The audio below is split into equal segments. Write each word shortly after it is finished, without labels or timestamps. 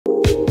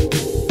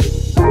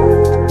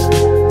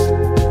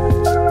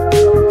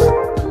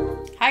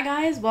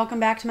guys, welcome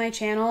back to my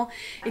channel.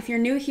 If you're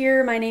new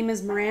here, my name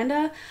is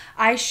Miranda.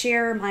 I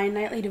share my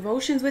nightly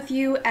devotions with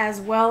you as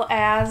well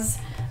as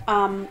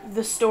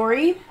the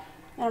story.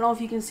 I don't know if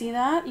you can see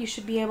that. You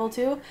should be able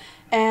to.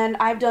 And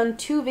I've done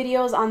 2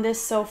 videos on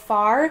this so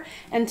far.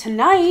 And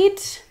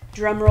tonight,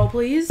 drum roll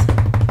please,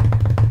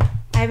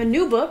 I have a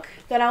new book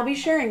that I'll be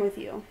sharing with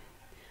you.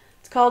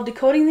 It's called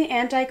Decoding the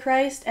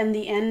Antichrist and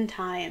the End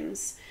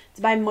Times.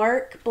 It's by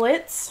Mark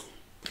Biltz.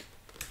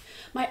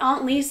 My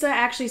Aunt Lisa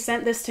actually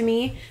sent this to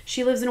me.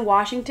 She lives in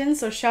Washington,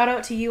 so shout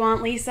out to you,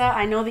 Aunt Lisa.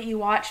 I know that you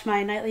watch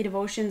my nightly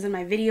devotions and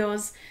my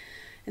videos,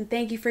 and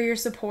thank you for your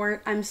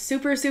support. I'm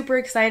super, super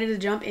excited to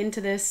jump into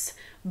this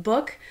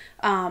book.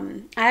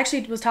 I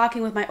actually was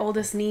talking with my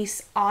oldest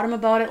niece, Autumn,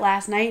 about it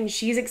last night, and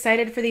she's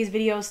excited for these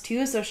videos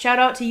too, so shout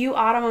out to you,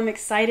 Autumn. I'm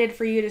excited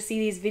for you to see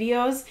these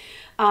videos.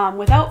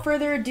 Without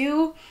further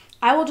ado,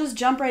 I will just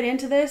jump right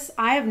into this.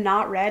 I have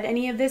not read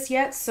any of this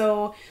yet,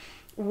 so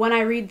when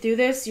I read through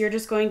this, you're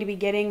just going to be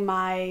getting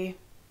my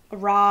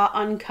raw,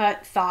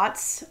 uncut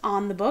thoughts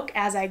on the book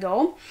as I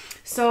go.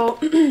 So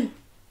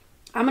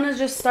I'm going to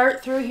just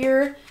start through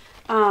here.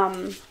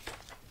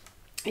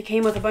 It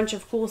came with a bunch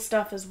of cool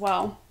stuff as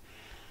well.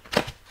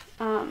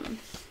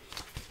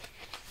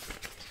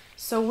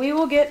 So we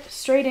will get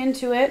straight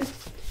into it.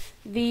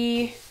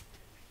 The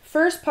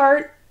first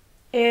part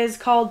is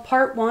called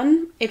Part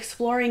 1,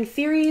 Exploring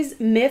Theories,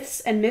 Myths,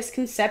 and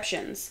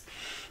Misconceptions.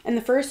 And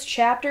the first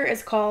chapter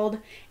is called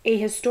A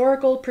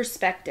Historical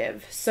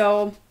Perspective.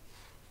 So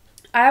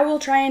I will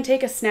try and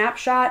take a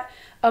snapshot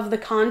of the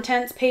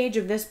contents page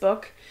of this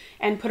book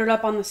and put it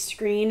up on the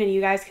screen and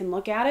you guys can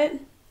look at it.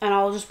 And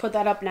I'll just put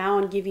that up now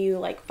and give you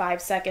like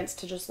 5 seconds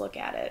to just look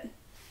at it.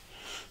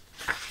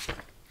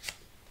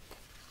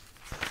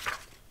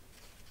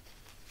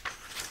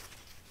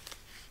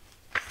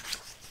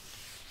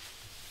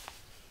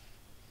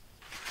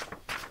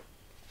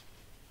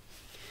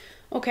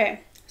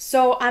 Okay.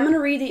 So I'm going to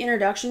read the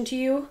introduction to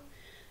you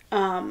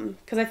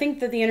because I think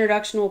that the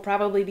introduction will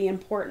probably be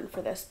important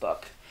for this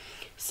book.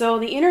 So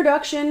the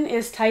introduction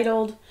is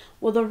titled,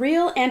 Will the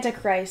Real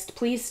Antichrist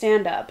Please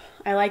Stand Up?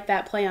 I like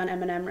that play on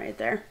Eminem right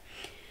there.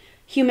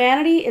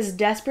 Humanity is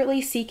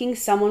desperately seeking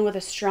someone with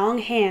a strong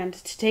hand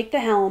to take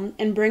the helm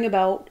and bring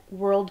about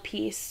world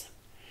peace.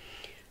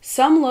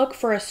 Some look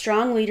for a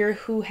strong leader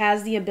who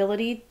has the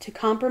ability to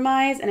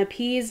compromise and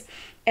appease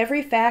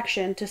every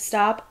faction to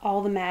stop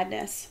all the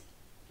madness.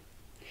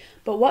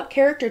 But what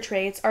character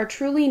traits are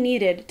truly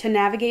needed to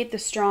navigate the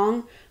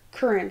strong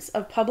currents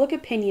of public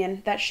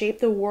opinion that shape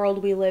the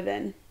world we live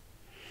in?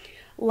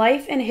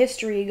 Life and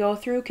history go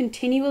through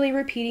continually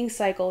repeating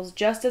cycles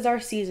just as our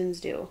seasons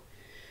do.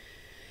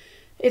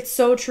 It's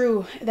so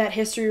true that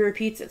history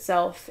repeats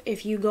itself.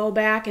 If you go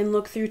back and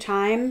look through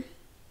time,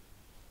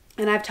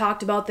 and I've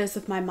talked about this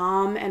with my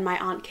mom and my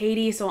Aunt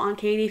Katie. So Aunt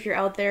Katie, if you're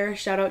out there,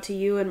 shout out to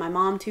you, and my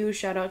mom too,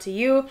 shout out to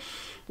you.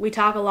 We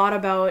talk a lot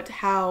about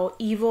how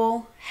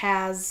evil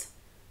has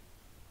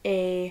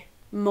a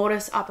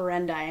modus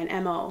operandi,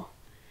 an MO,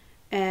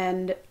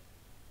 and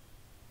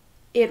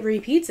it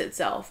repeats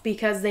itself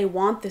because they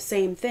want the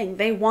same thing.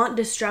 They want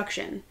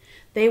destruction.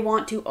 They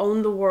want to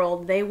own the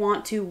world. They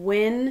want to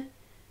win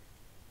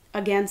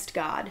against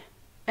God.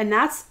 And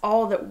that's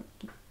all that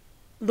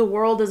the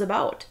world is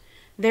about.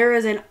 There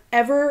is an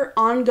ever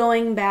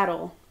ongoing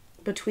battle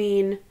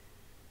between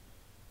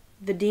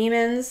the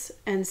demons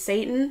and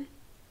Satan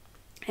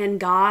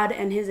and God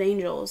and his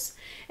angels.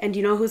 And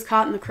you know who's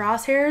caught in the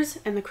crosshairs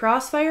and the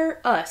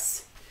crossfire?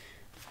 Us.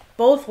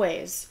 Both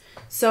ways.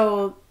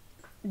 So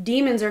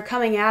demons are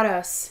coming at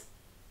us,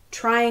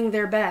 trying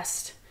their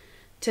best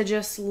to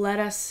just let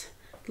us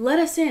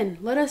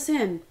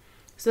in,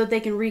 so that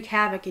they can wreak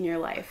havoc in your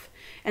life.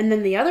 And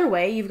then the other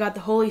way, you've got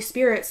the Holy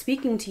Spirit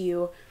speaking to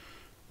you.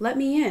 Let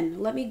me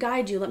in, let me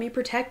guide you, let me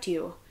protect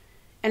you.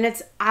 And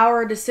it's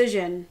our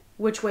decision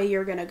which way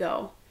you're going to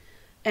go.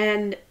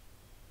 And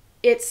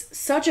it's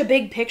such a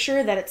big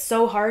picture that it's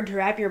so hard to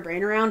wrap your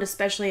brain around,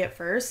 especially at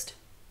first.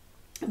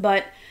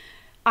 But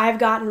I've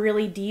gotten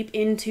really deep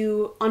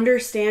into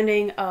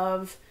understanding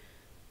of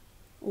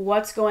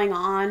what's going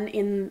on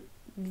in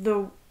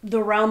the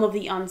realm of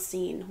the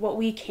unseen, what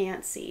we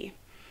can't see.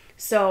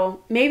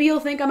 So maybe you'll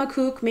think I'm a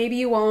kook, maybe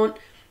you won't.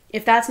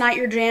 If that's not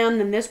your jam,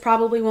 then this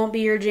probably won't be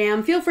your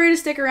jam. Feel free to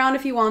stick around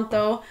if you want,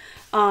 though.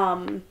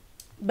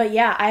 But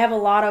yeah, I have a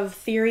lot of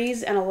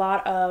theories and a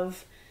lot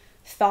of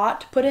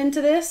thought put into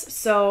this,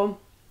 so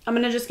I'm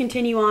going to just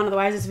continue on,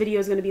 otherwise this video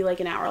is going to be like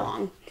an hour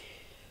long.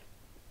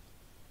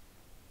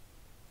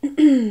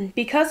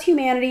 Because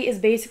humanity is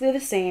basically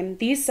the same,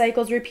 these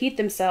cycles repeat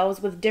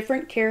themselves with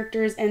different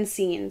characters and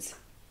scenes.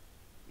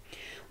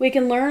 We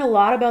can learn a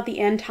lot about the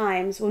end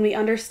times when we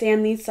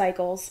understand these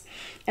cycles,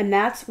 and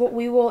that's what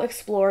we will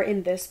explore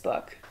in this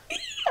book.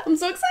 I'm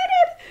so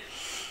excited!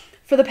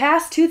 For the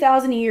past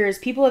 2,000 years,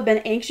 people have been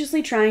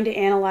anxiously trying to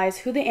analyze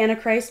who the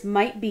Antichrist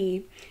might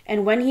be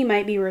and when he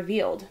might be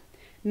revealed.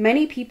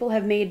 Many people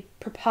have made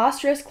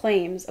preposterous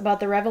claims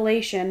about the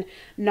revelation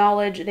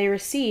knowledge they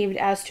received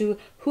as to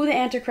who the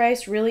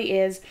Antichrist really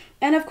is,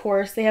 and of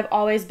course, they have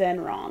always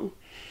been wrong.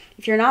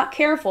 If you're not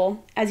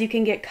careful, as you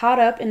can get caught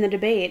up in the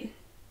debate,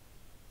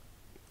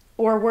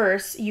 or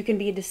worse, you can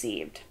be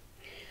deceived.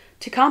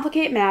 To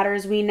complicate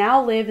matters, we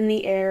now live in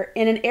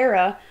an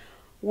era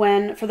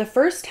when, for the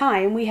first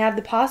time, we have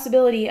the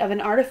possibility of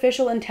an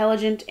artificial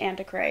intelligent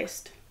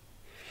Antichrist.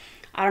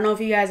 I don't know if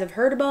you guys have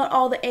heard about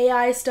all the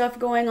AI stuff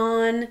going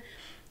on,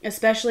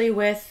 especially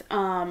with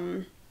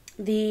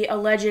the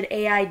alleged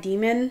AI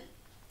demon.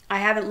 I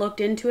haven't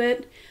looked into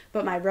it,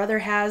 but my brother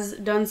has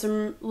done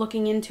some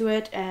looking into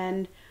it,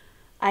 and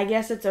I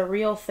guess it's a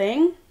real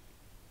thing.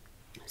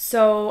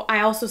 So I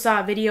also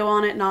saw a video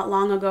on it not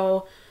long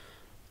ago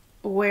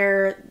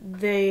where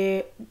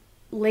the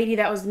lady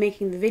that was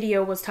making the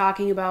video was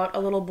talking about a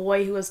little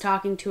boy who was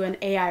talking to an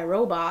AI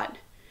robot,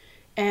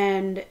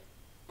 and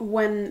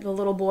when the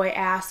little boy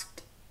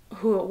asked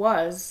who it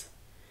was,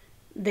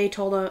 they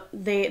told him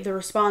the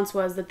response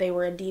was that they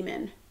were a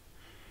demon.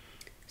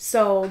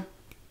 So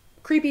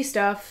creepy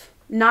stuff.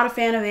 Not a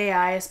fan of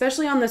AI,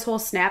 especially on this whole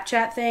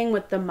Snapchat thing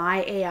with the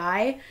My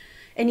AI,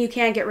 and you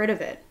can't get rid of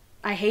it.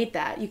 I hate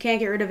that. You can't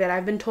get rid of it.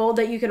 I've been told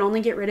that you can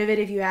only get rid of it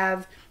if you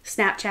have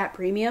Snapchat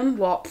Premium.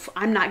 Well,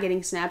 I'm not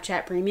getting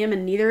Snapchat Premium,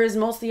 and neither is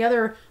most of the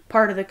other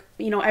part of the,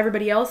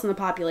 everybody else in the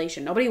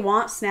population. Nobody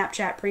wants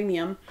Snapchat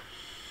Premium.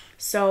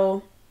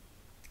 So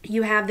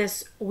you have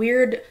this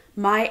weird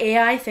My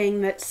AI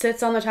thing that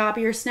sits on the top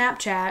of your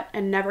Snapchat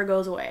and never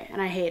goes away,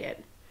 and I hate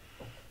it.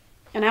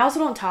 And I also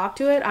don't talk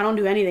to it. I don't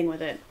do anything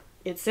with it.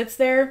 It sits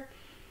there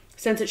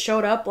since it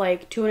showed up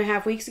like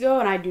 2.5 weeks ago,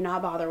 and I do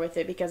not bother with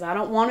it because I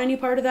don't want any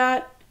part of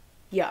that.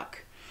 Yuck.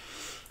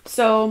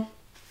 So,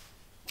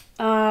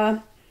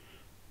 to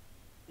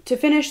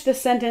finish the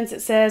sentence,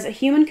 it says, a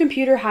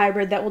human-computer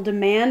hybrid that will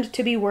demand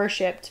to be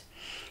worshipped.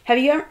 Have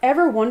you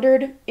ever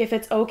wondered if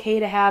it's okay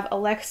to have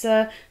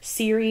Alexa,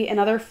 Siri, and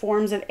other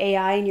forms of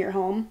AI in your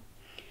home?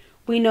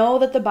 We know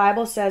that the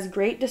Bible says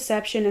great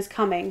deception is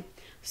coming.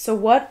 So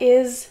what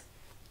is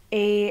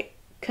a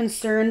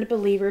concerned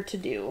believer to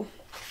do?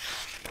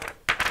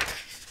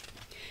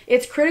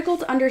 It's critical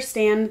to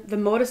understand the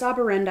modus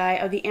operandi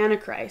of the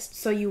Antichrist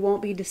so you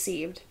won't be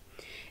deceived.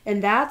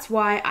 And that's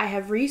why I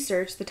have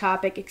researched the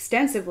topic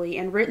extensively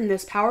and written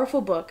this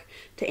powerful book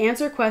to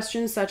answer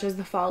questions such as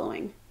the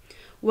following.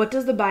 What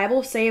does the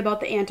Bible say about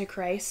the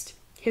Antichrist,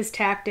 his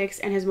tactics,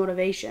 and his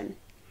motivation?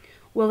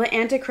 Will the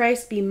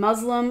Antichrist be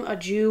Muslim, a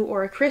Jew,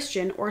 or a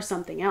Christian, or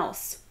something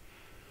else?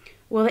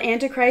 Will the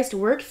Antichrist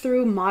work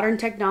through modern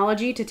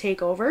technology to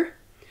take over?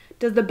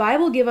 Does the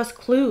Bible give us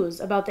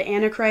clues about the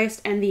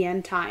Antichrist and the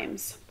end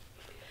times?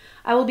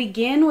 I will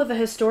begin with a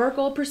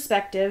historical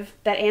perspective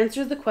that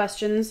answers the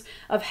questions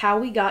of how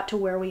we got to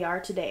where we are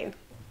today.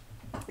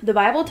 The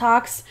Bible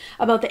talks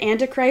about the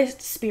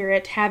Antichrist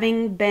spirit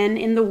having been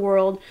in the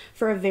world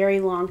for a very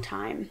long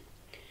time.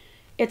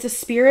 It's a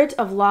spirit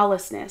of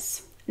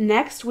lawlessness.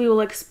 Next, we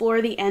will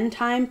explore the end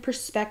time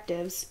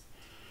perspectives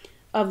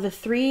of the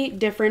three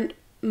different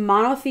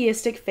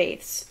monotheistic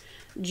faiths,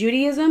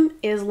 Judaism,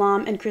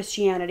 Islam, and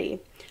Christianity,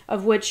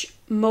 of which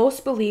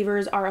most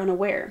believers are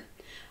unaware.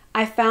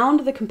 I found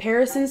the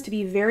comparisons to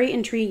be very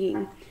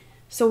intriguing,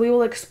 so we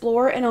will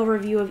explore an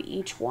overview of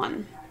each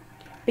one.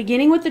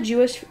 Beginning with the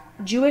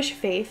Jewish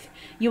faith,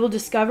 you will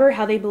discover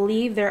how they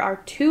believe there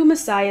are two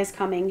messiahs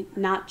coming,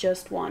 not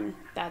just one.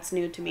 That's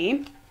new to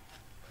me.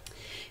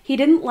 He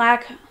didn't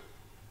lack...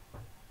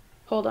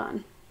 Hold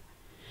on.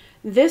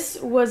 This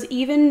was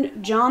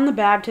even John the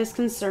Baptist's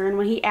concern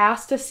when he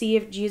asked to see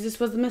if Jesus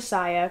was the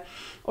Messiah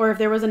or if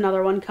there was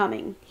another one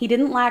coming. He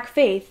didn't lack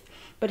faith,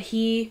 but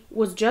he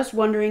was just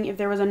wondering if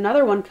there was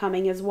another one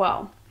coming as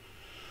well.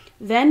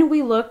 Then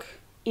we look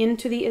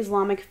into the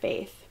Islamic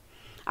faith.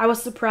 I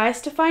was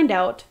surprised to find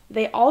out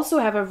they also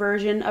have a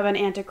version of an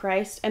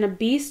Antichrist and a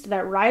beast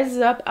that rises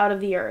up out of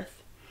the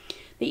earth.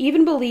 They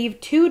even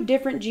believe two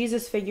different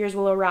Jesus figures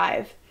will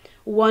arrive,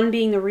 one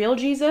being the real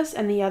Jesus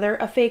and the other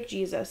a fake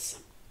Jesus.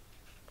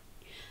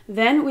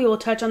 Then we will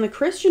touch on the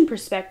Christian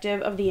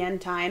perspective of the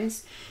end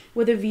times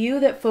with a view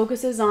that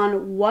focuses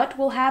on what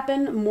will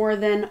happen more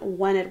than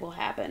when it will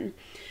happen.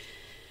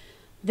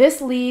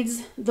 This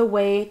leads the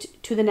way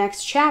to the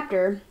next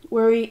chapter,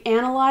 where we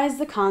analyze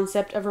the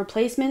concept of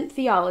replacement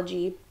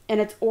theology and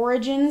its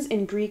origins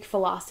in Greek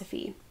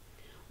philosophy.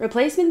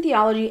 Replacement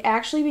theology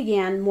actually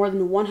began more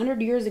than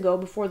 100 years ago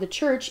before the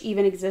church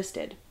even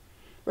existed.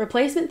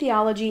 Replacement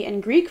theology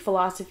and Greek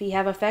philosophy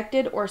have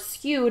affected or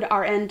skewed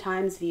our end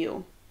times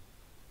view.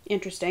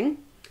 Interesting.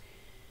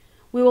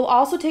 We will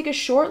also take a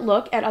short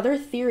look at other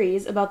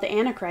theories about the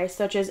Antichrist,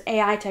 such as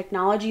AI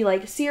technology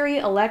like Siri,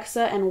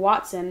 Alexa, and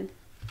Watson,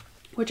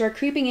 which are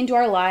creeping into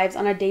our lives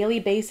on a daily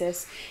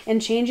basis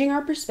and changing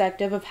our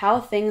perspective of how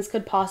things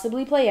could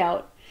possibly play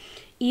out,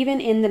 even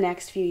in the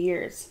next few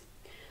years.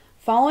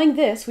 Following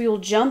this, we will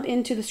jump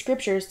into the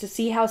scriptures to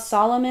see how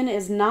Solomon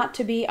is not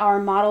to be our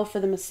model for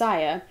the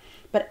Messiah,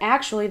 but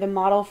actually the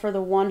model for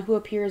the one who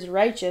appears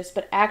righteous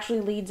but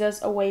actually leads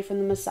us away from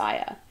the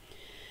Messiah.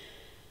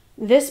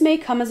 This may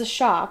come as a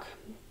shock,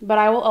 but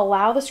I will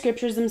allow the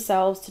scriptures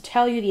themselves to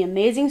tell you the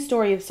amazing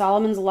story of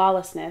Solomon's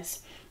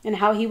lawlessness and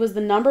how he was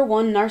the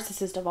 #1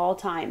 narcissist of all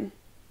time.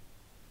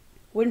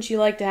 Wouldn't you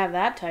like to have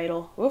that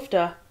title?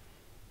 Oofda.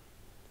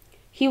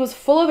 He was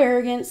full of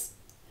arrogance,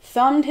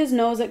 thumbed his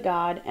nose at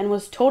God, and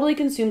was totally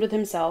consumed with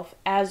himself,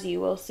 as you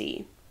will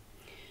see.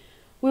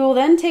 We will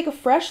then take a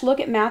fresh look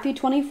at Matthew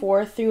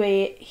 24 through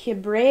a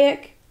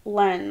Hebraic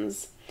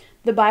lens.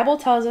 The Bible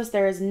tells us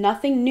there is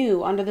nothing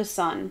new under the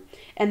sun,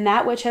 and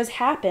that which has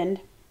happened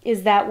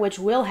is that which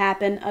will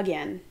happen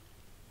again.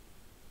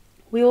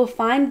 We will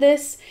find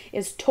this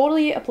is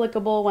totally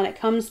applicable when it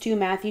comes to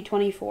Matthew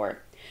 24.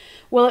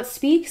 While it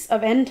speaks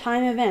of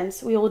end-time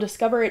events, we will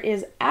discover it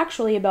is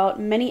actually about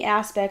many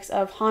aspects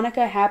of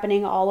Hanukkah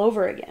happening all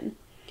over again.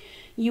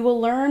 You will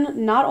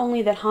learn not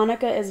only that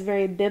Hanukkah is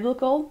very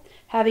biblical,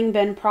 having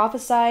been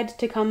prophesied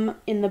to come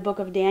in the book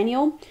of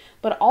Daniel,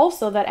 but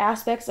also that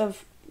aspects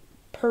of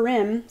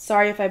Purim,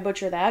 sorry if I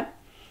butcher that,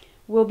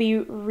 will be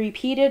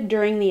repeated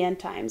during the end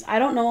times. I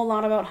don't know a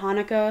lot about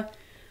Hanukkah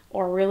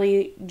or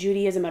really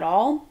Judaism at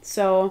all,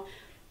 so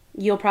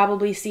you'll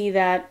probably see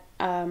that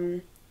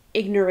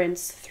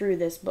ignorance through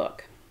this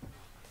book.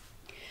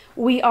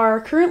 We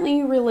are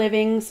currently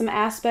reliving some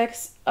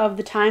aspects of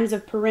the times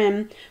of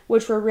Purim,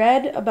 which were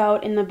read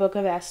about in the book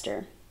of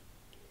Esther.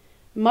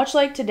 Much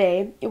like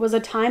today, it was a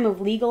time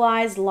of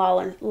legalized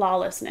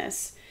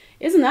lawlessness.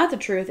 Isn't that the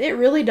truth? It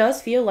really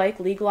does feel like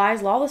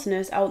legalized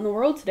lawlessness out in the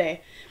world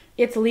today.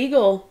 It's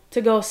legal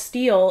to go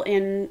steal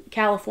in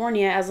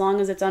California as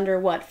long as it's under,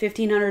 what,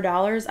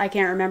 $1,500? I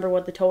can't remember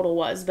what the total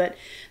was, but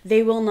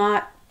they will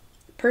not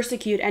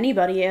persecute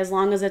anybody as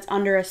long as it's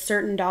under a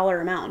certain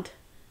dollar amount.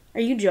 Are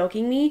you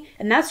joking me?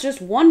 And that's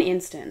just one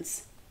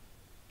instance.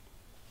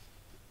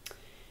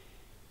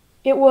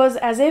 It was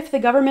as if the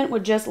government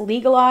would just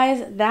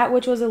legalize that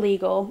which was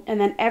illegal, and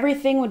then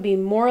everything would be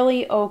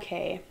morally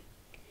okay.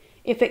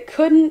 If it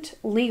couldn't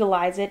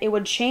legalize it, it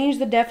would change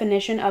the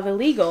definition of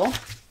illegal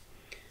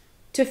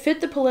to fit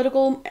the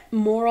political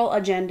moral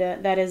agenda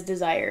that is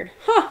desired.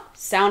 Huh,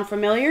 sound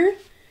familiar?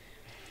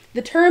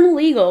 The term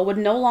legal would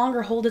no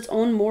longer hold its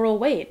own moral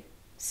weight.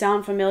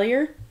 Sound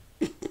familiar?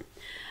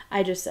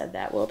 I just said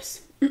that,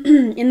 whoops.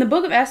 In the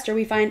book of Esther,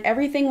 we find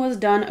everything was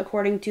done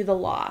according to the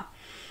law.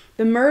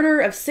 The murder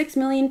of 6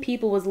 million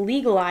people was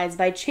legalized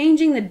by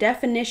changing the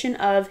definition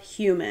of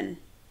human.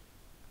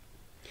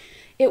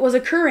 It was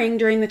occurring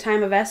during the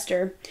time of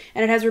Esther,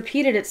 and it has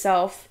repeated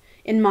itself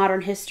in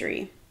modern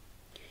history.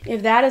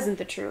 If that isn't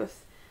the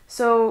truth.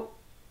 So,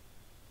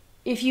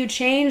 if you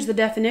change the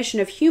definition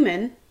of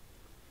human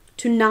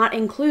to not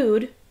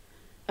include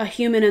a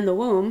human in the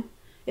womb,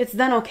 it's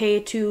then okay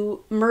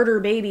to murder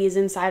babies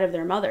inside of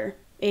their mother,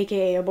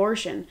 aka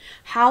abortion.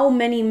 How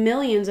many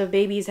millions of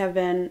babies have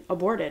been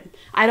aborted?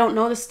 I don't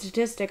know the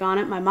statistic on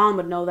it. My mom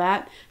would know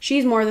that.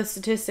 She's more the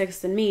statistics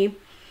than me.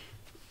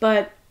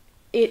 But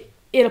it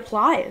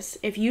applies.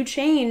 If you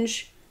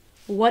change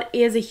what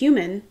is a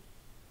human,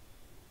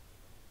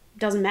 it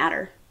doesn't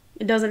matter.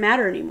 It doesn't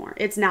matter anymore.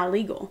 It's now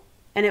legal.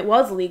 And it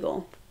was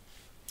legal.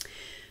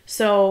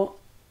 So,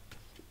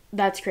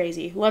 that's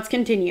crazy. Let's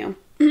continue.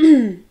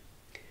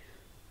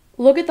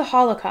 Look at the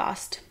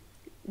Holocaust.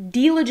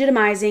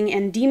 Delegitimizing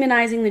and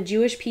demonizing the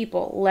Jewish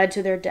people led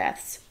to their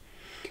deaths.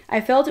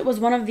 I felt it was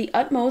one of the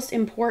utmost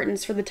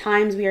importance for the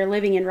times we are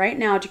living in right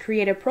now to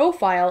create a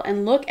profile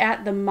and look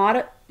at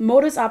the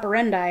modus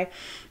operandi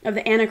of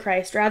the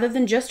Antichrist rather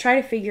than just try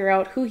to figure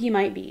out who he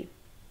might be.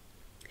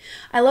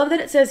 I love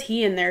that it says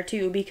he in there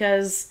too,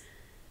 because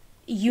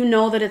you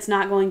know that it's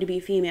not going to be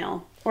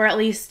female. Or at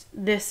least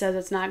this says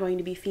it's not going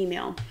to be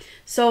female.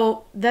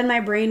 So then my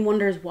brain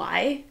wonders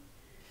why.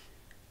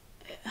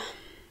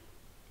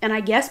 And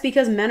I guess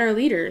because men are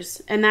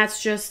leaders. And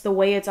that's just the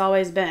way it's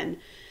always been.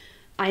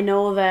 I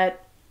know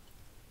that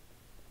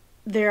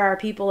there are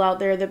people out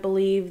there that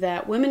believe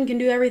that women can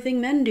do everything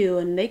men do.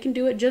 And they can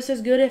do it just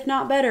as good, if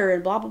not better.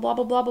 And blah, blah, blah,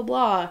 blah, blah, blah,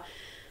 blah.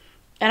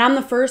 And I'm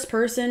the first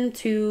person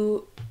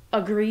to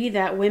agree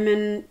that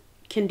women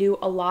can do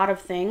a lot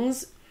of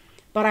things.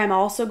 But I'm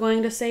also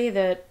going to say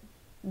that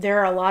there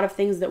are a lot of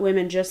things that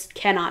women just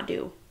cannot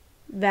do,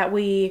 that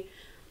we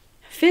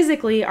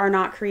physically are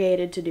not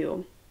created to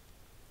do.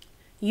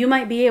 You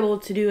might be able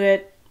to do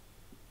it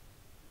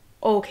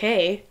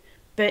okay,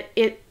 but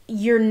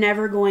you're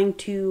never going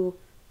to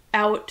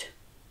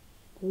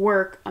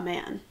outwork a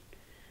man.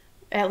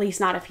 At least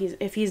not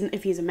if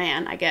he's a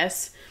man, I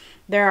guess.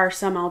 There are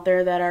some out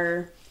there that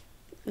are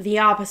the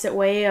opposite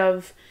way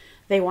of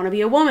they want to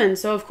be a woman,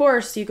 so of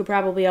course you could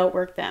probably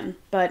outwork them.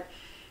 But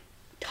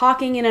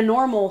talking in a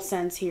normal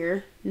sense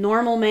here,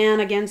 normal man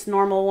against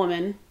normal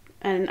woman,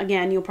 and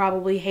again, you'll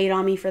probably hate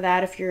on me for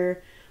that if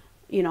you're,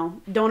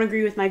 don't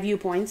agree with my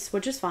viewpoints,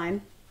 which is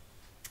fine.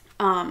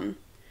 Men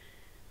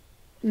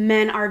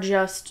are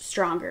just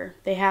stronger.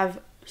 They have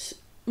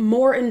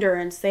more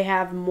endurance. They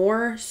have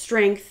more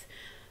strength.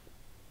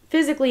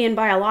 Physically and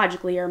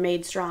biologically are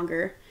made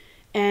stronger.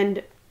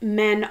 And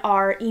men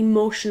are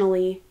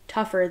emotionally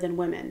tougher than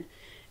women.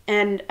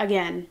 And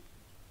again,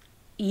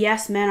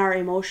 yes, men are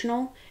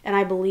emotional, and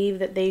I believe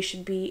that they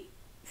should be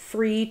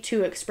free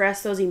to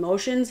express those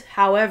emotions.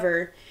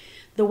 However,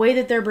 the way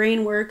that their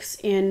brain works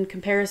in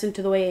comparison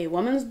to the way a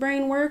woman's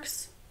brain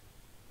works,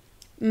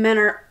 men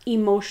are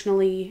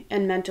emotionally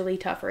and mentally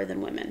tougher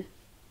than women.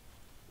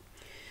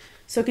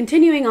 So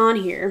continuing on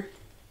here,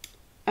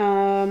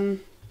 there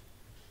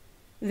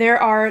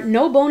are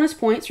no bonus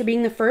points for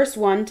being the first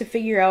one to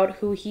figure out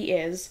who he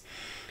is.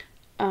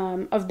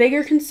 Of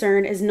bigger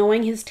concern is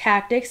knowing his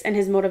tactics and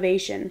his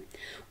motivation.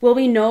 Will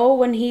we know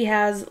when he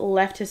has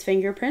left his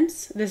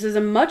fingerprints? This is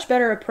a much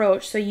better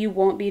approach so you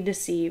won't be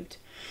deceived.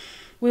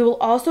 We will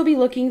also be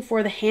looking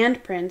for the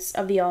handprints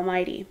of the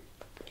Almighty.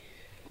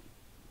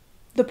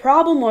 The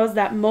problem was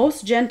that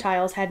most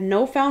Gentiles had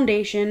no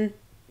foundation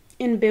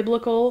in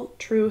biblical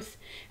truth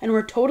and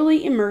were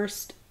totally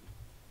immersed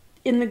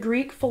in the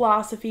Greek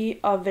philosophy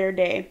of their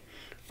day,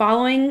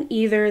 following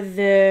either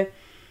the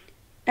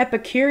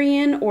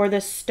Epicurean or the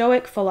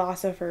Stoic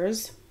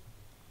philosophers,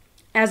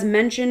 as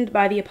mentioned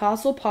by the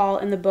Apostle Paul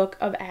in the book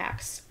of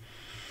Acts.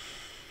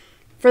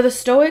 For the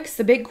Stoics,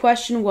 the big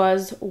question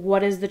was,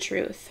 what is the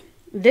truth?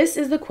 This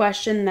is the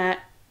question that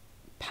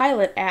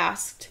Pilate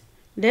asked.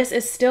 This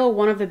is still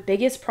one of the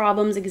biggest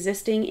problems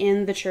existing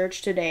in the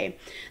church today.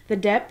 The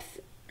death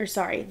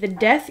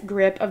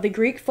grip of the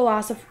Greek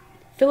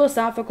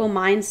philosophical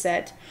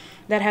mindset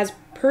that has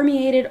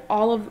permeated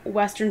all of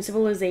Western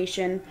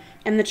civilization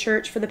and the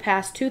church for the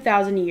past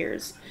 2,000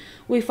 years.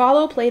 We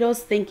follow Plato's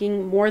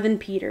thinking more than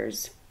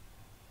Peter's.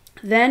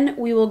 Then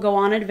we will go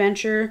on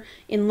adventure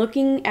in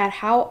looking at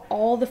how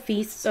all the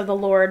feasts of the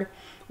Lord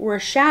were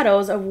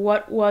shadows of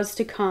what was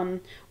to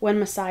come when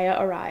Messiah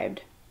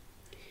arrived.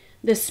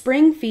 The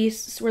spring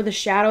feasts were the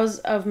shadows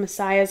of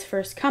Messiah's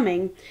first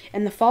coming,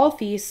 and the fall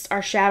feasts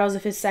are shadows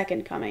of his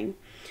second coming.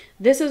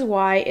 This is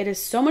why it is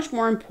so much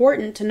more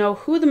important to know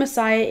who the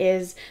Messiah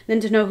is than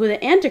to know who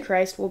the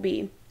Antichrist will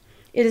be.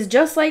 It is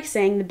just like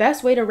saying the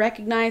best way to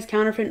recognize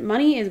counterfeit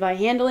money is by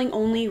handling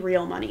only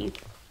real money.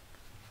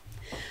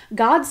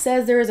 God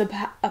says there is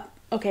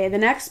the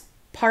next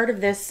part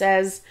of this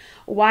says,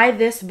 why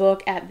this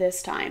book at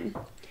this time?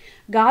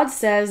 God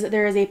says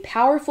there is a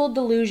powerful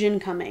delusion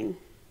coming.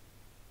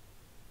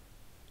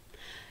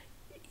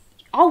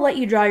 I'll let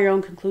you draw your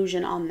own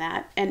conclusion on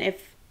that, and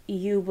if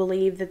you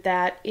believe that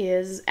that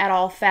is at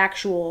all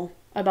factual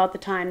about the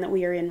time that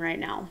we are in right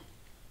now.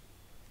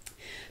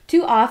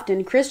 Too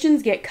often,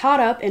 Christians get caught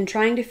up in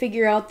trying to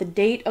figure out the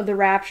date of the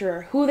rapture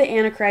or who the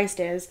Antichrist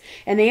is,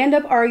 and they end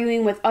up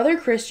arguing with other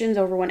Christians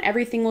over when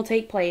everything will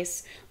take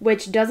place,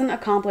 which doesn't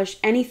accomplish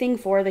anything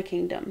for the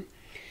kingdom.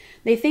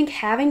 They think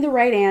having the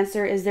right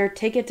answer is their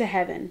ticket to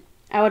heaven.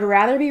 I would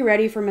rather be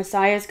ready for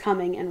Messiah's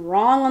coming and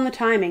wrong on the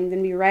timing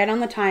than be right on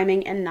the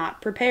timing and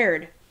not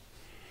prepared.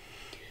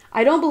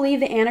 I don't believe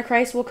the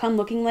Antichrist will come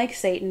looking like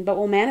Satan, but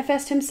will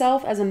manifest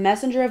himself as a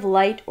messenger of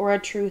light or a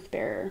truth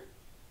bearer.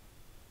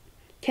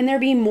 Can there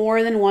be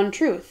more than one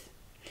truth?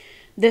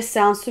 This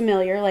sounds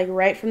familiar, like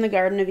right from the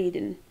Garden of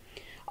Eden.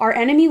 Our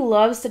enemy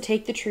loves to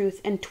take the truth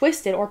and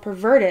twist it or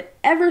pervert it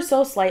ever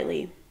so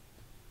slightly.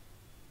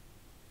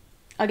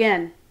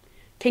 Again,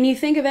 can you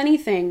think of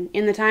anything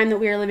in the time that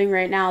we are living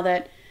right now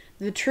that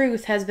the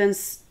truth has been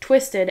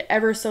twisted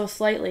ever so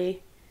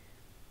slightly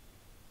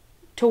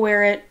to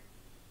where it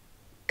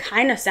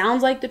kind of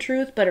sounds like the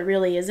truth, but it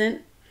really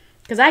isn't?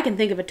 Because I can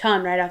think of a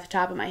ton right off the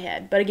top of my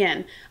head. But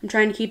again, I'm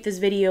trying to keep this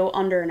video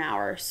under an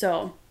hour.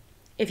 So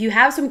if you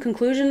have some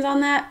conclusions on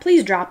that,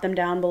 please drop them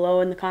down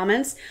below in the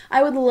comments.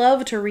 I would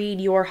love to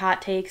read your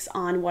hot takes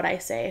on what I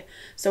say.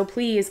 So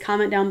please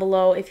comment down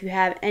below if you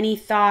have any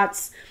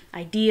thoughts,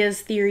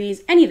 ideas,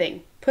 theories,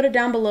 anything. Put it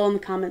down below in the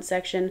comment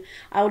section.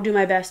 I will do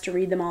my best to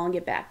read them all and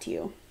get back to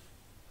you.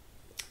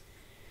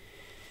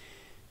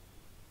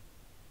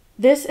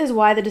 This is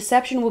why the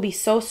deception will be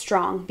so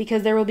strong,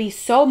 because there will be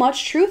so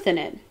much truth in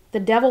it. The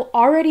devil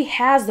already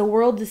has the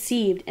world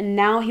deceived, and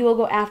now he will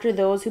go after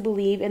those who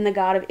believe in the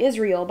God of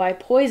Israel by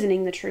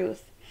poisoning the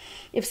truth.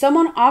 If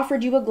someone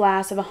offered you a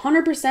glass of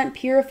 100%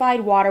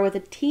 purified water with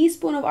a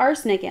teaspoon of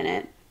arsenic in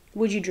it,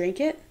 would you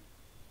drink it?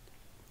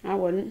 I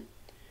wouldn't.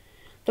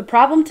 The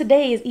problem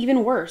today is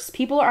even worse.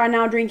 People are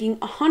now drinking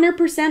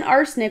 100%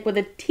 arsenic with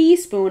a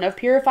teaspoon of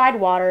purified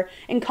water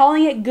and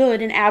calling it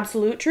good and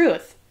absolute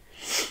truth.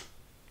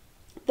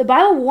 The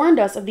Bible warned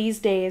us of these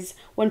days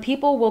when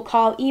people will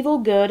call evil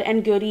good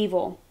and good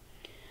evil.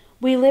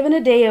 We live in a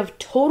day of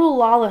total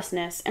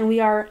lawlessness, and we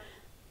are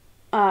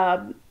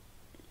barraged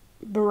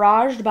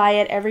by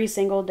it every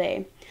single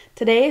day.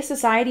 Today,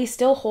 society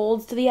still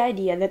holds to the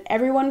idea that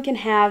everyone can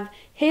have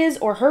his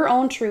or her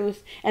own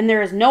truth, and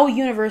there is no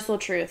universal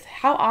truth.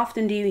 How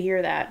often do you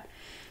hear that?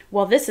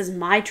 Well, this is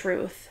my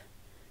truth.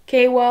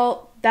 Okay,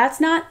 well,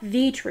 that's not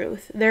the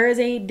truth. There is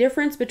a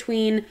difference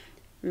between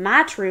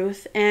my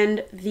truth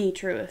and the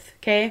truth,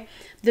 okay?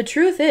 The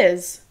truth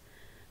is,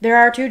 there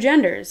are two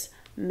genders,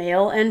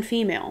 male and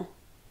female,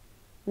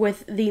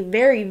 with the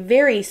very,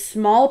 very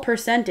small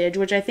percentage,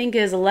 which I think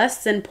is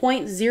less than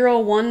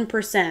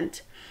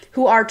 0.01%,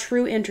 who are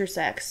true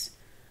intersex,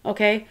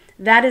 okay?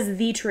 That is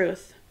the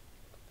truth.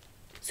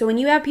 So when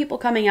you have people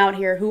coming out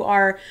here who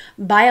are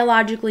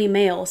biologically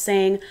male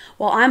saying,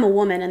 well, I'm a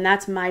woman and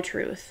that's my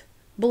truth.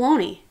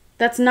 Baloney.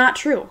 That's not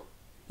true.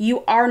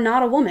 You are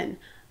not a woman.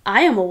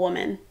 I am a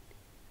woman.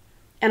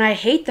 And I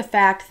hate the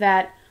fact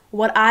that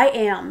what I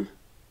am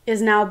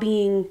is now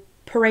being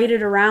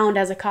paraded around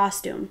as a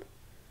costume.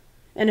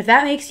 And if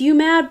that makes you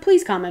mad,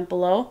 please comment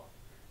below.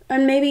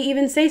 And maybe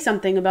even say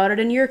something about it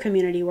in your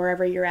community,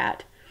 wherever you're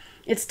at.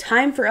 It's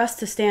time for us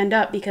to stand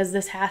up because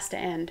this has to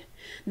end.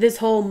 This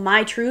whole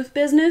my truth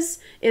business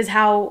is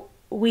how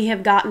we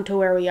have gotten to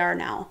where we are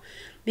now.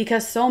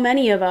 Because so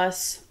many of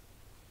us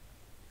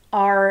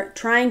are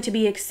trying to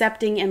be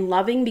accepting and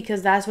loving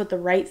because that's what the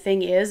right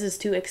thing is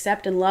to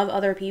accept and love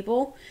other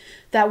people,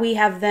 that we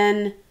have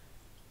then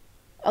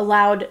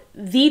allowed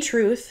the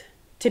truth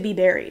to be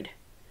buried.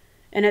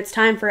 And it's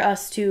time for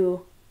us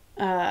to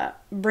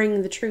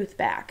bring the truth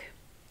back.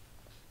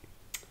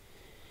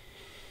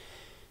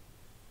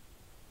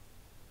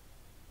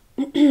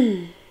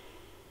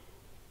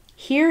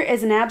 Here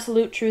is an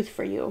absolute truth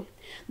for you.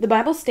 The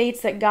Bible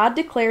states that God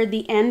declared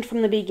the end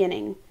from the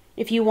beginning.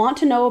 If you want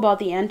to know about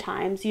the end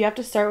times, you have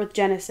to start with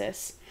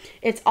Genesis.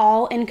 It's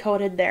all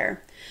encoded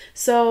there.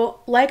 So,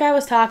 like I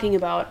was talking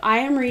about, I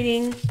am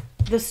reading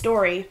the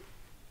story.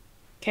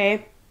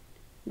 Okay?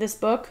 This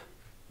book.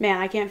 Man,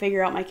 I can't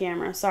figure out my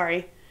camera.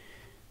 Sorry.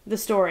 The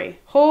story.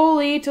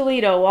 Holy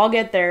Toledo. I'll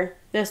get there.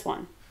 This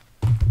one.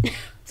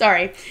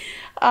 Sorry.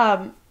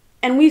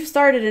 And we've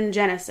started in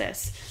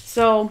Genesis.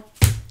 So,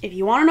 if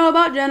you want to know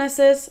about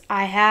Genesis,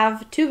 I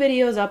have 2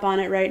 videos up on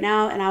it right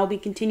now, and I'll be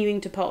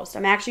continuing to post.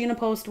 I'm actually going to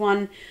post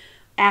one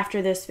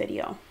after this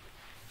video.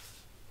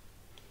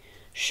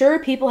 Sure,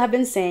 people have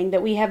been saying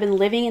that we have been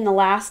living in the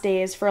last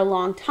days for a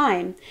long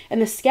time, and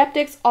the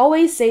skeptics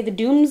always say the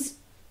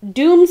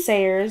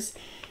doomsayers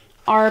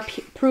are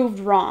proved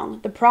wrong.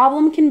 The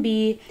problem can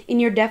be in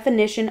your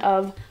definition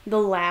of the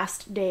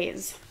last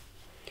days.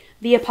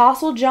 The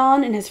Apostle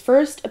John, in his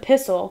first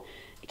epistle,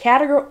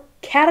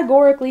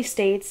 categorically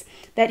states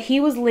that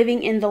he was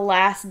living in the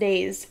last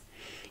days.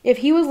 If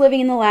he was living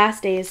in the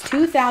last days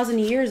 2,000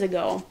 years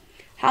ago,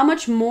 how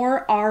much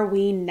more are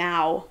we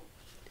now?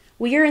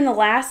 We are in the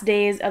last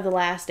days of the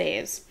last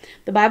days.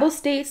 The Bible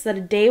states that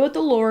a day with the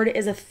Lord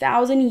is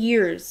 1,000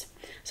 years.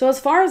 So as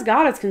far as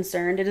God is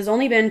concerned, it has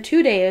only been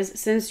 2 days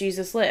since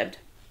Jesus lived.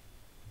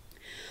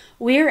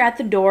 We are at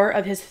the door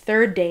of his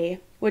 3rd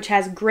day, which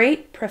has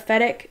great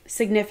prophetic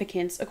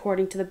significance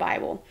according to the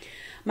Bible.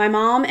 My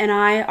mom and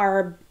I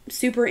are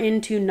super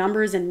into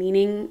numbers and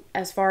meaning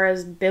as far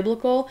as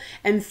biblical,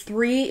 and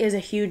 3 is a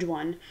huge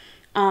one.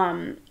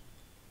 3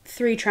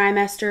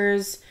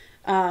 trimesters.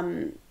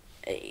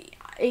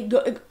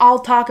 I'll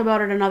talk about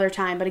it another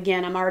time, but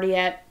again, I'm already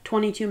at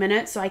 22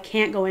 minutes, so I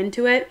can't go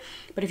into it.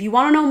 But if you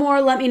want to know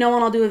more, let me know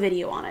and I'll do a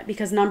video on it,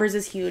 because numbers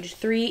is huge.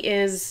 3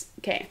 is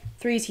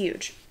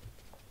huge.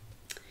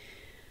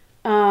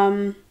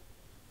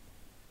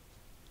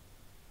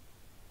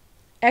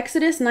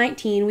 Exodus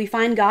 19, we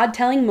find God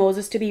telling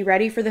Moses to be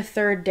ready for the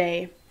 3rd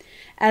day,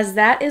 as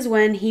that is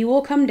when he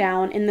will come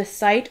down in the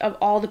sight of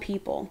all the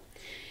people.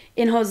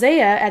 In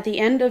Hosea, at the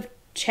end of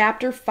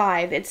chapter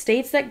 5, it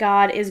states that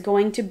God is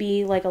going to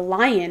be like a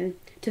lion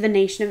to the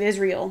nation of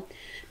Israel,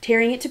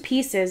 tearing it to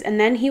pieces, and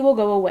then he will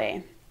go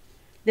away.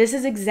 This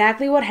is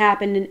exactly what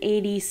happened in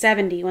AD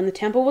 70 when the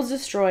temple was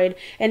destroyed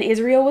and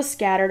Israel was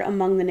scattered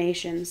among the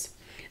nations.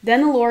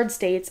 Then the Lord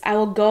states, I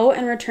will go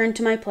and return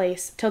to my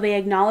place till they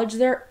acknowledge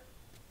their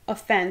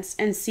offense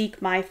and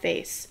seek my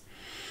face.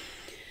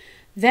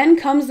 Then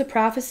comes the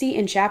prophecy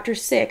in chapter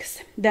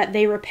 6 that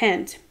they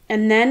repent,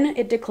 and then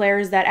it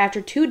declares that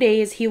after 2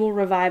 days he will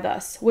revive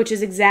us, which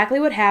is exactly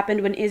what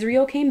happened when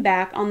Israel came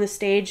back on the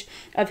stage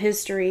of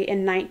history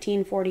in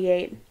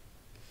 1948.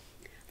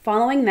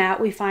 Following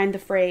that, we find the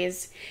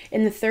phrase,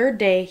 in the 3rd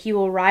day he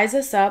will rise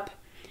us up,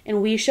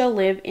 and we shall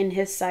live in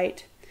his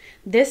sight.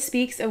 This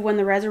speaks of when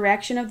the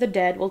resurrection of the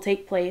dead will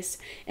take place,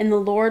 and the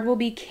Lord will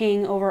be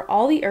king over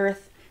all the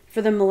earth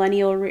for the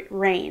millennial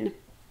reign.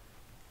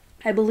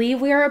 I believe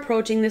we are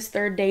approaching this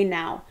 3rd day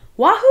now.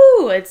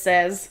 Wahoo! It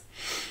says.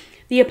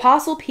 The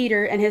Apostle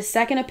Peter in his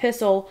 2nd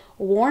epistle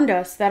warned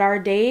us that in our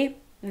day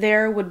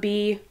there would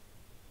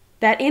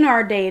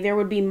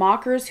be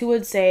mockers who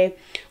would say,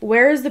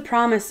 where is the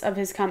promise of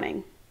his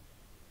coming?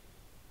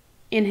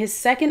 In his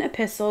 2nd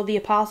epistle, the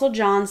Apostle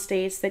John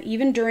states that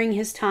even during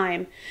his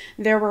time,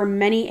 there were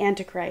many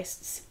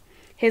antichrists.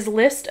 His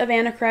list of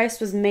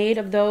antichrists was made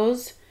of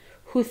those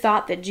who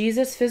thought that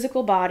Jesus'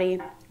 physical body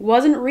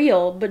wasn't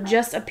real, but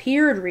just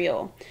appeared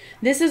real.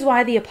 This is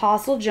why the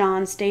Apostle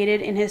John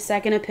stated in his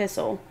 2nd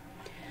epistle,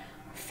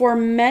 for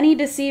many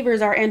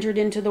deceivers are entered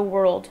into the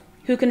world,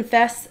 who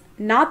confess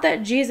not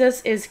that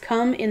Jesus is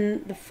come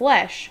in the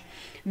flesh.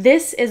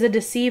 This is a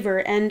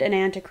deceiver and an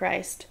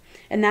antichrist.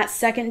 And that's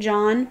 2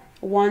 John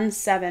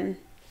 1:7.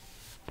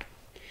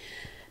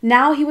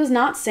 Now he was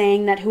not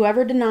saying that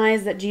whoever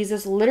denies that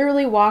Jesus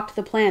literally walked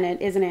the planet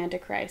is an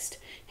antichrist.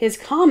 His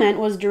comment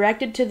was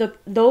directed to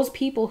those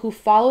people who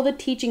follow the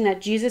teaching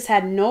that Jesus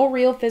had no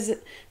real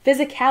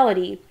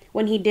physicality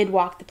when he did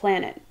walk the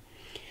planet.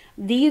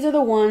 These are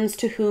the ones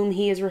to whom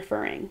he is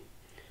referring.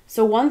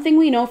 So one thing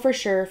we know for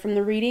sure from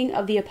the reading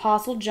of the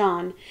Apostle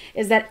John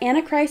is that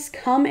antichrists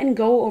come and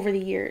go over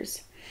the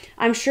years.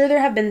 I'm sure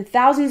there have been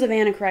thousands of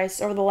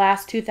Antichrists over the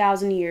last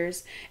 2,000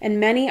 years, and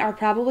many are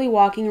probably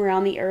walking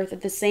around the earth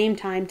at the same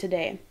time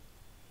today.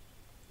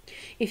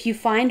 If you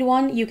find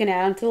one, you can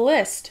add him to the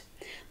list.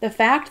 The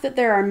fact that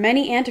there are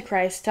many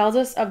Antichrists tells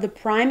us of the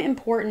prime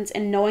importance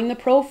in knowing the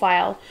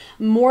profile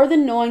more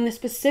than knowing the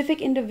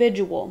specific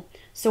individual,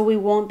 so we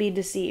won't be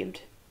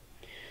deceived.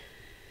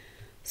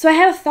 So I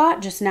had a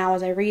thought just now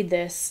as I read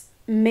this.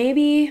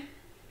 Maybe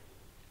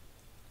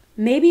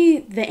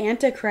the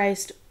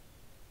Antichrist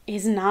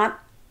is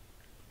not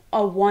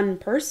a one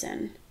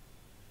person.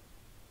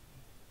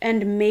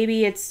 And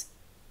maybe it's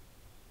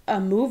a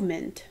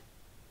movement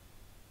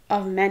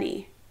of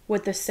many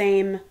with the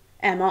same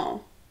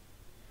MO.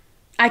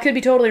 I could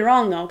be totally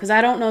wrong though, because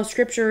I don't know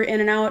scripture in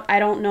and out. I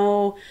don't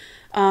know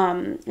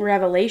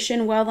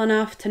Revelation well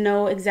enough to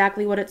know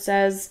exactly what it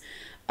says.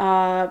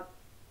 But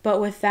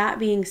with that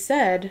being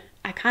said,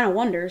 I kind of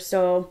wonder.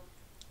 So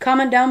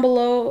comment down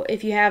below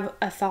if you have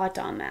a thought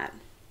on that.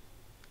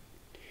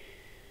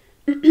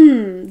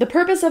 The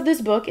purpose of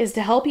this book is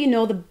to help you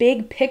know the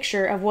big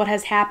picture of what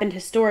has happened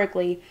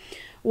historically,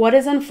 what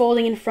is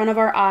unfolding in front of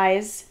our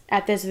eyes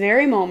at this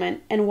very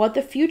moment, and what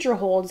the future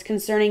holds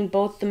concerning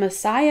both the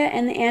Messiah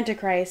and the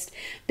Antichrist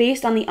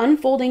based on the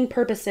unfolding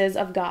purposes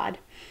of God.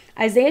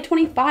 Isaiah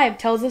 25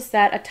 tells us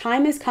that a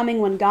time is coming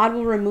when God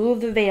will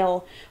remove the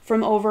veil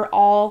from over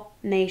all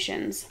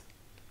nations.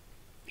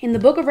 In the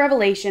book of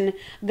Revelation,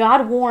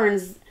 God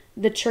warns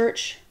the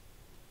church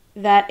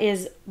that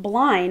is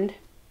blind.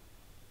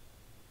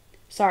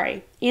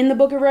 In the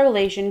book of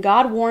Revelation,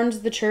 God warns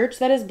the church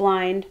that is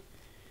blind.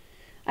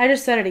 I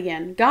just said it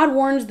again. God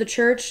warns the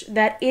church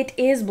that it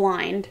is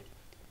blind,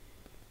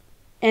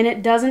 and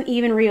it doesn't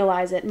even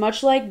realize it.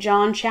 Much like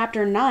John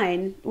chapter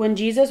 9, when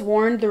Jesus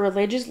warned the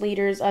religious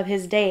leaders of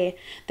his day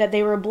that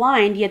they were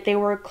blind, yet they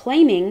were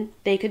claiming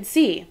they could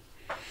see.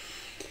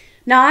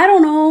 Now, I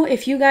don't know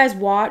if you guys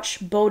watch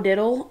Bo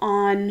Diddle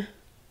on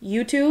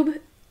YouTube.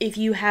 If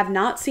you have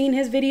not seen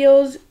his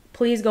videos,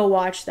 please go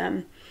watch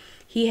them.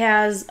 He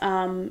has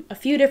a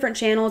few different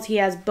channels. He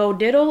has Bo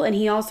Diddle, and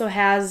he also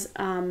has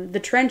The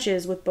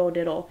Trenches with Bo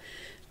Diddle.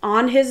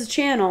 On his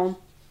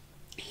channel,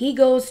 he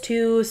goes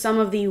to some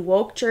of the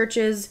woke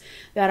churches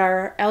that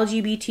are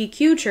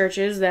LGBTQ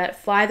churches that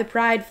fly the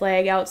pride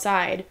flag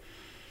outside.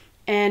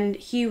 And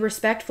he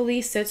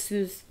respectfully sits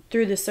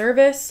through the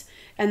service,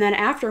 and then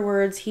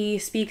afterwards he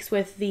speaks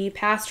with the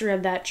pastor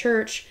of that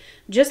church,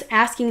 just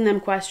asking them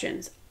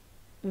questions.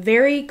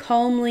 Very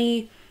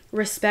calmly,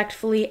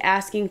 respectfully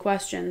asking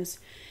questions.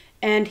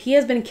 And he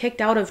has been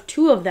kicked out of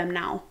 2 of them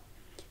now.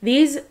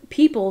 These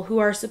people who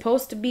are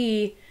supposed to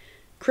be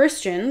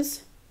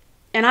Christians,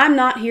 and I'm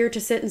not here to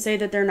sit and say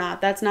that they're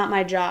not. That's not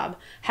my job.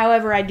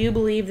 However, I do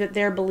believe that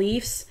their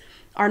beliefs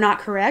are not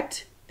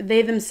correct.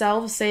 They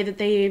themselves say that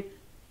they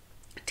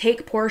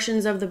take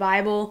portions of the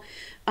Bible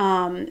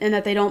and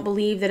that they don't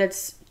believe that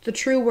it's the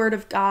true word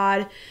of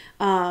God,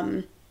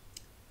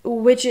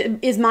 which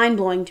is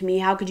mind-blowing to me.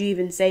 How could you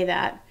even say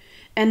that?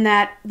 And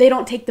that they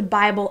don't take the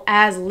Bible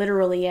as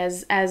literally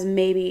as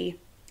maybe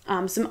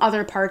some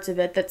other parts of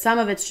it, that some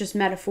of it's just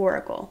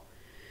metaphorical.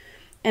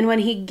 And when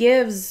he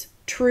gives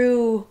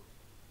true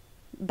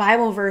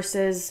Bible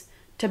verses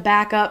to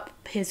back up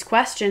his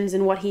questions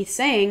and what he's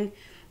saying,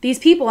 these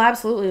people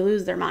absolutely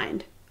lose their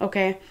mind,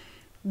 okay?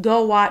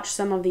 Go watch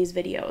some of these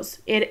videos.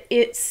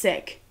 It's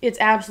sick. It's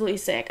absolutely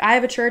sick. I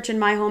have a church in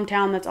my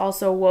hometown that's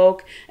also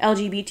woke,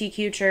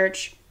 LGBTQ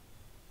church,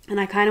 and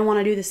I kind of want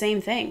to do the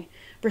same thing.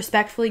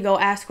 Respectfully go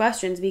ask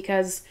questions,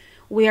 because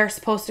we are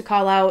supposed to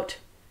call out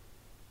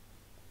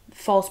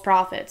false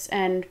prophets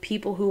and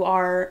people who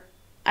are,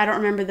 I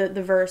don't remember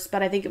the verse,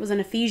 but I think it was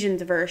an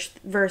Ephesians verse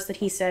that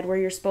he said where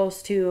you're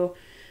supposed to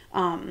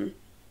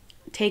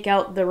take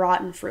out the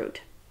rotten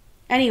fruit.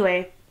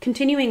 Anyway,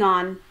 continuing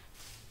on.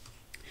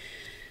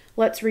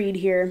 Let's read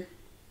here.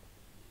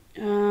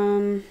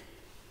 I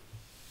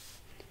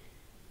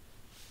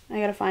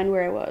gotta find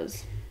where I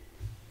was.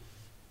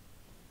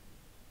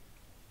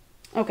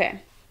 Okay.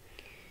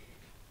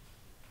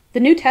 The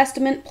New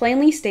Testament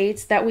plainly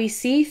states that we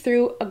see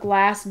through a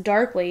glass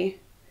darkly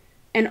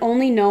and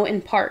only know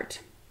in part.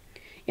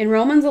 In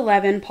Romans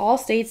 11, Paul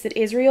states that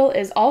Israel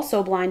is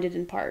also blinded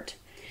in part.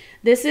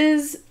 This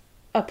is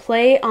a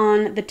play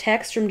on the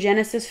text from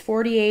Genesis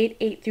 48,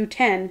 8 through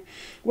 10,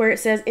 where it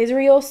says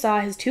Israel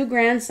saw his 2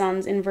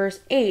 grandsons in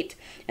verse 8,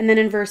 and then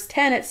in verse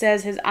 10 it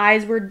says his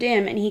eyes were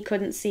dim and he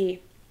couldn't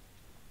see.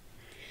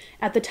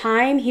 At the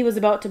time he was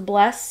about to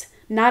bless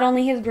not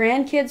only his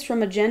grandkids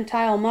from a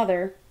Gentile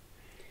mother,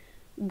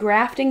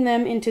 grafting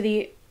them into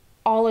the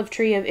olive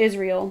tree of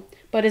Israel,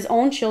 but his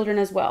own children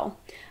as well.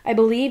 I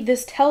believe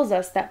this tells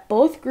us that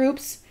both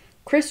groups,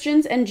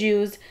 Christians and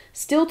Jews,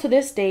 still to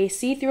this day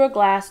see through a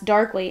glass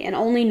darkly and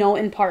only know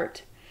in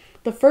part.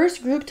 The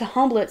first group to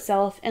humble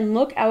itself and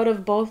look out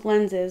of both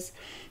lenses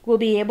will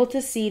be able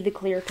to see the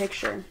clear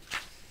picture.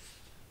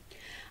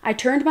 I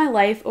turned my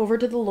life over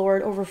to the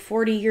Lord over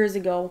 40 years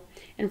ago,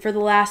 and for the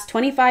last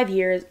 25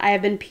 years I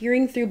have been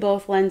peering through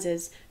both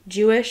lenses,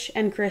 Jewish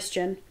and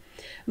Christian.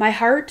 My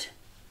heart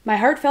My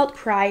heartfelt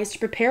cry is to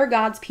prepare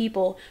God's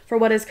people for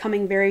what is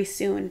coming very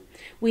soon.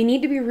 We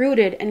need to be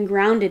rooted and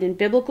grounded in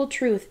biblical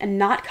truth and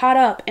not caught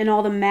up in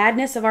all the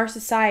madness of our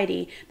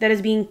society that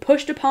is being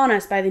pushed upon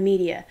us by the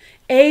media.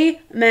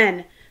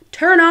 Amen.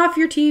 Turn off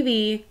your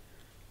TV.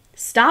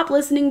 Stop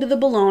listening to the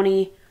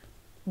baloney.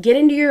 Get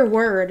into your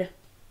word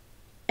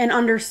and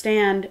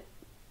understand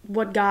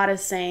what God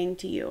is saying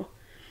to you.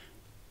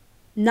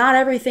 Not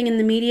everything in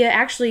the media,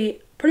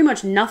 actually pretty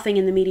much nothing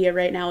in the media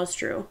right now is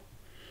true.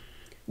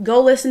 Go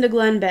listen to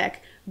Glenn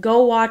Beck.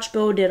 Go watch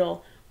Bo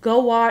Diddle. Go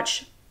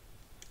watch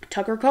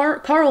Tucker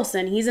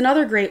Carlson. He's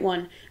another great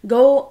one.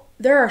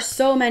 There are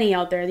so many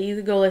out there that you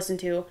could go listen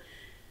to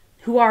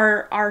who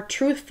are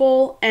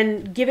truthful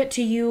and give it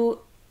to you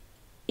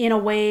in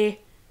a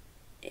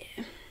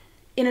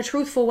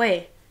truthful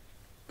way.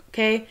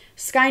 Okay?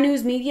 Sky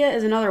News Media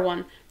is another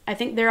one. I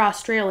think they're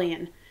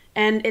Australian.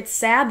 And it's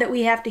sad that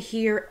we have to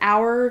hear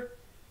our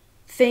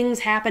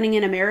things happening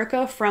in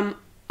America from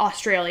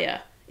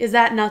Australia. Is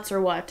that nuts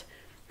or what?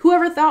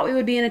 Whoever thought we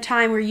would be in a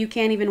time where you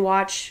can't even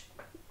watch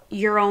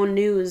your own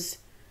news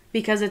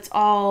because it's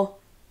all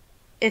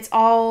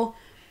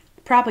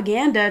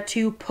propaganda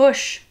to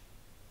push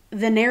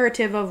the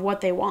narrative of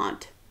what they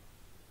want.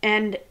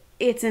 And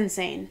it's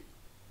insane.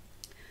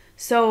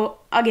 So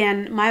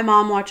again, my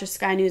mom watches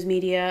Sky News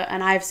Media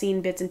and I've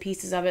seen bits and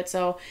pieces of it.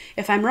 So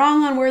if I'm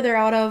wrong on where they're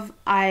out of,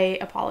 I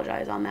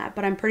apologize on that.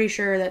 But I'm pretty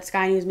sure that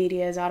Sky News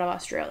Media is out of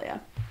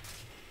Australia.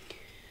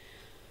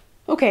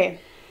 Okay.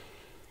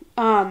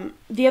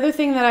 The other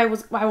thing that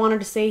I wanted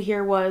to say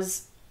here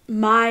was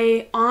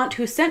my aunt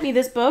who sent me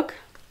this book,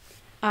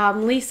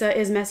 Lisa,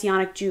 is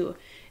Messianic Jew.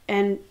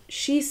 And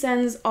she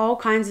sends all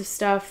kinds of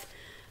stuff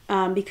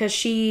because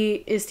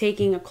she is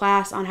taking a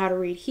class on how to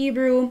read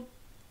Hebrew.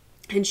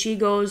 And she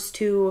goes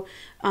to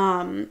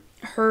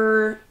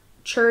her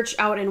church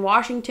out in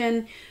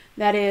Washington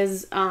that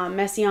is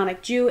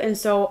Messianic Jew. And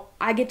so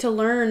I get to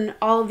learn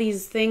all of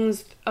these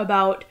things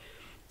about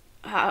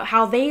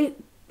how they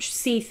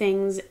see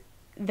things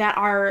that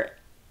are,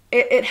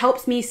 it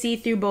helps me see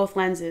through both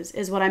lenses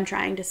is what I'm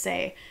trying to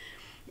say.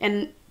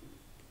 And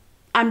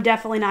I'm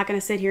definitely not going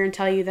to sit here and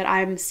tell you that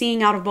I'm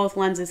seeing out of both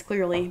lenses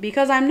clearly,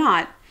 because I'm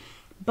not.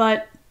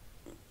 But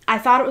I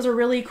thought it was a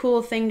really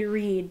cool thing to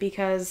read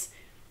because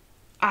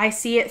I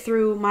see it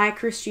through my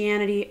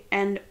Christianity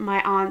and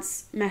my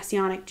aunt's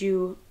Messianic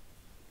Jew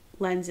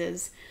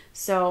lenses.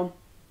 So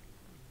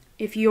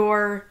if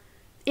you're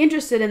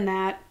interested in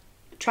that,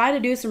 try to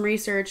do some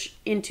research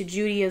into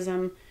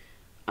Judaism.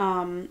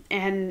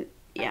 And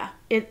yeah,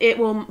 it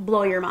will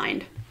blow your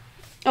mind.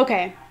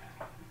 Okay.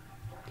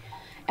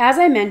 As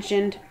I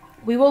mentioned,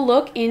 we will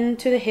look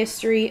into the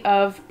history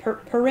of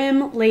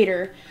Purim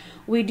later.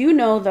 We do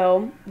know,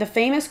 though, the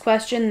famous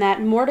question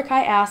that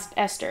Mordecai asked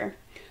Esther.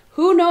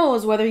 Who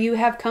knows whether you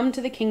have come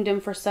to the kingdom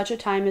for such a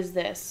time as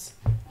this?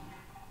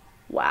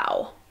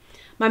 Wow.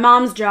 My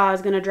mom's jaw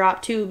is going to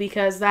drop too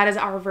because that is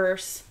our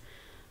verse.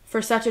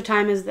 For such a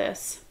time as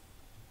this.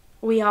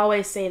 We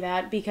always say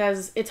that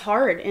because it's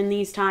hard in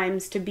these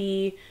times to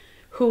be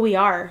who we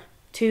are,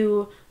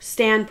 to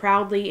stand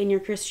proudly in your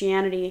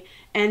Christianity,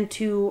 and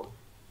to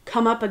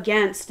come up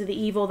against the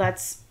evil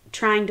that's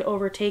trying to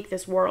overtake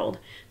this world.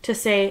 To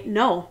say,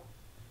 no,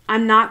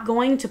 I'm not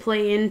going to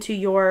play into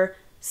your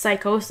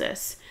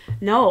psychosis.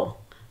 No,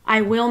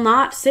 I will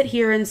not sit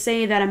here and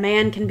say that a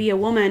man can be a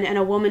woman and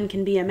a woman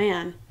can be a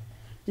man.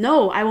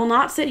 No, I will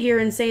not sit here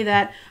and say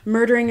that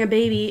murdering a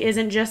baby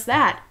isn't just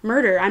that,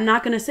 murder. I'm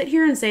not going to sit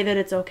here and say that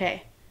it's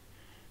okay.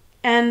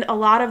 And a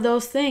lot of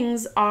those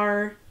things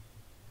are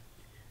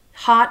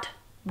hot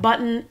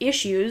button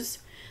issues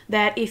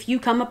that if you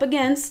come up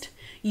against,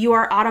 you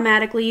are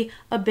automatically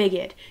a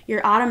bigot.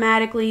 You're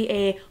automatically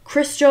a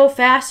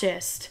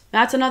Christo-fascist.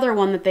 That's another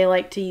one that they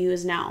like to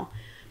use now.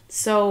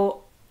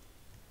 So,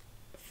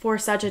 for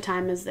such a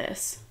time as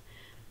this,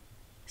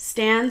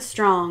 stand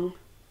strong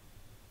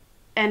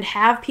and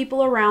have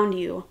people around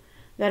you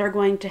that are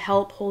going to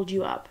help hold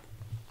you up.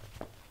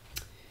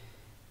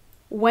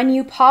 When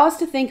you pause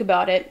to think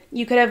about it,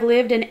 you could have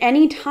lived in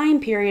any time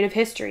period of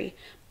history,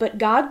 but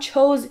God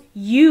chose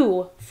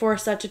you for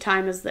such a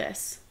time as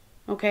this.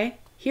 Okay?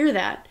 Hear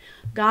that.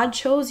 God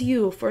chose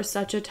you for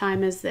such a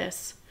time as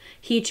this.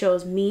 He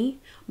chose me,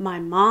 my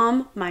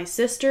mom, my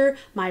sister,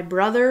 my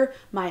brother,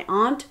 my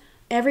aunt,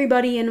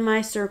 everybody in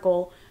my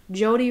circle,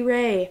 Jody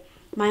Ray,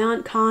 my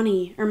Aunt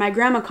Connie, or my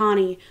Grandma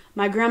Connie,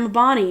 my Grandma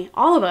Bonnie,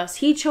 all of us.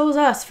 He chose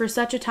us for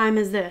such a time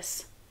as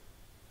this.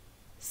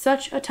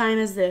 Such a time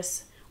as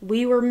this.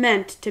 We were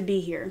meant to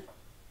be here.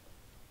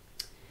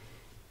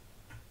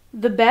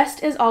 The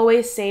best is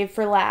always saved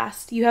for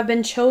last. You have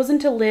been chosen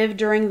to live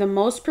during the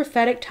most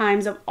prophetic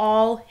times of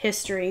all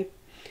history.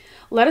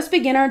 Let us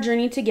begin our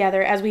journey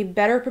together as we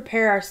better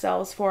prepare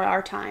ourselves for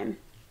our time.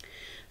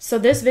 So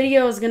this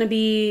video is going to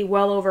be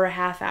well over a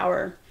half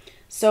hour.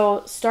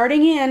 So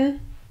starting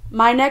in,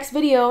 my next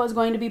video is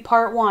going to be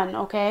part 1,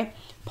 okay?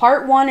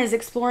 Part 1 is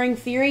exploring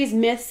theories,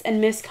 myths, and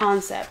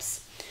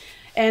misconceptions.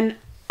 And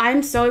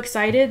I'm so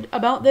excited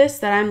about this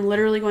that I'm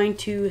literally going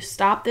to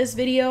stop this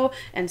video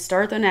and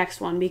start the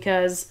next one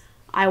because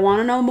I want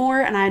to know more,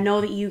 and I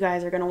know that you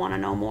guys are going to want to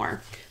know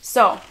more.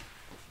 So,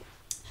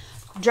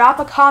 drop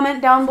a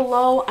comment down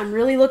below. I'm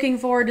really looking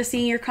forward to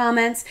seeing your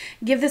comments.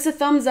 Give this a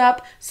thumbs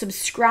up.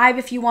 Subscribe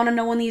if you want to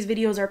know when these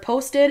videos are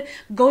posted.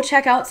 Go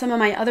check out some of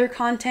my other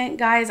content,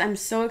 guys. I'm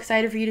so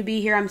excited for you to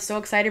be here. I'm so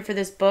excited for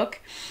this book.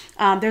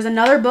 There's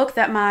another book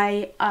that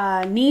my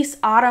niece,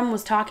 Autumn,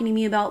 was talking to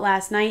me about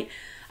last night.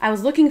 I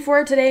was looking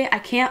for it today. I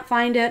can't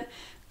find it.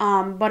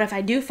 But if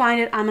I do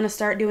find it, I'm going to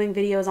start doing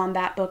videos on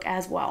that book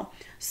as well.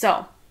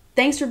 So,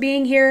 thanks for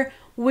being here.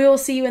 We'll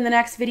see you in the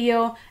next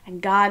video,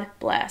 and God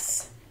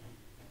bless.